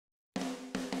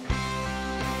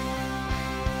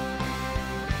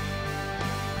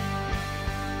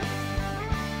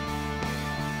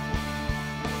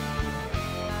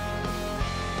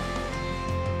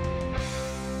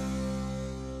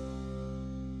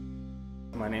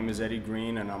My name is Eddie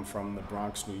Green and I'm from the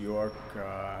Bronx, New York. I'm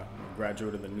a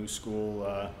graduate of the New School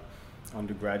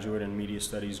undergraduate and media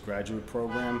studies graduate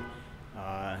program.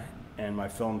 And my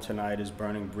film tonight is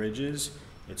Burning Bridges.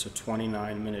 It's a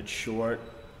 29-minute short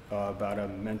about a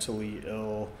mentally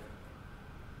ill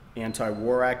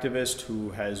anti-war activist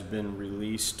who has been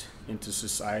released into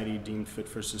society, deemed fit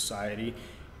for society,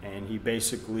 and he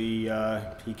basically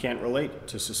he can't relate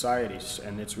to society,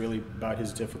 and it's really about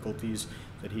his difficulties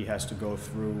that he has to go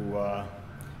through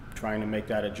trying to make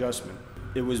that adjustment.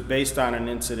 It was based on an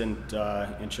incident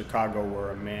in Chicago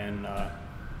where a man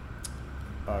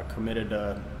committed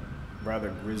a rather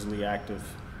grisly act of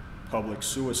public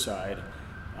suicide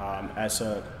as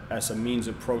a means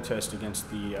of protest against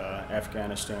the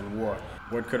Afghanistan war.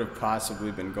 What could have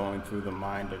possibly been going through the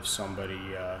mind of somebody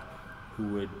who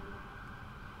would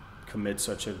commit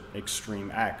such an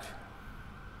extreme act?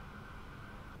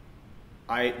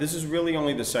 This is really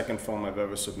only the second film I've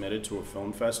ever submitted to a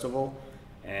film festival,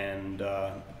 and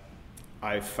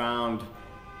I found,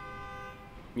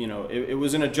 you know, it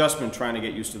was an adjustment trying to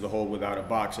get used to the whole without a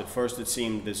box. At first it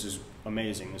seemed, this is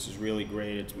amazing, this is really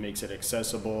great, it makes it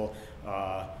accessible,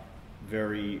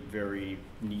 very, very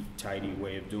neat, tidy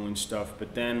way of doing stuff.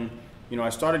 But then, you know, I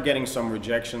started getting some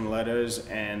rejection letters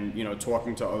and, you know,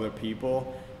 talking to other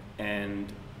people,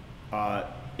 and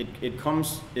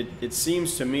it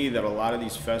seems to me that a lot of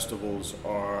these festivals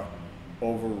are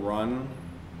overrun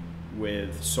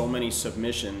with so many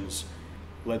submissions.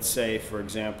 Let's say, for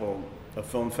example, a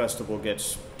film festival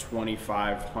gets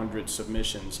 2,500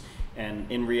 submissions,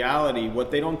 and in reality,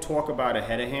 what they don't talk about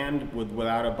ahead of hand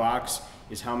without a box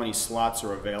is how many slots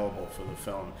are available for the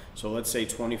film. So let's say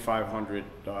 2,500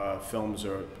 films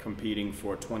are competing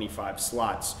for 25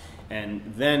 slots, and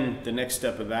then the next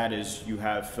step of that is you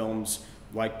have films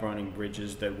like Burning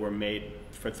Bridges that were made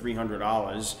for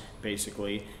 $300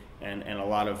 basically, and a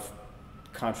lot of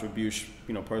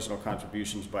personal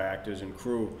contributions by actors and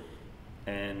crew,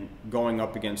 and going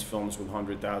up against films with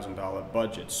 $100,000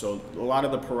 budgets. So a lot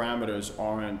of the parameters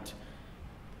aren't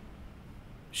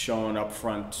shown up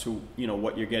front to, you know,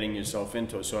 what you're getting yourself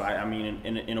into. So I mean,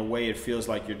 in a way, it feels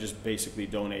like you're just basically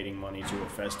donating money to a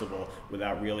festival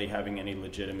without really having any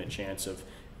legitimate chance of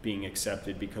being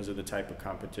accepted because of the type of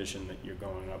competition that you're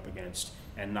going up against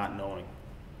and not knowing.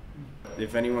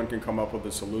 If anyone can come up with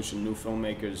a solution, New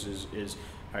Filmmakers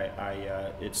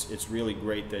it's really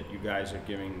great that you guys are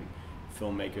giving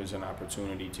filmmakers an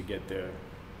opportunity to get their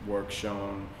work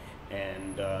shown.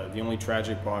 And the only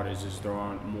tragic part is there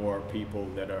aren't more people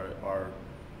that are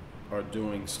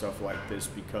doing stuff like this,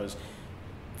 because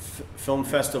film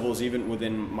festivals, even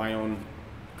within my own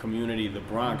community, the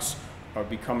Bronx, are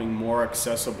becoming more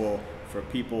accessible for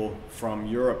people from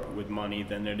Europe with money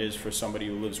than it is for somebody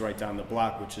who lives right down the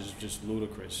block, which is just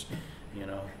ludicrous, you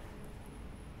know.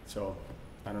 So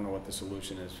I don't know what the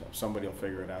solution is. Somebody will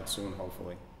figure it out soon,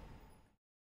 hopefully.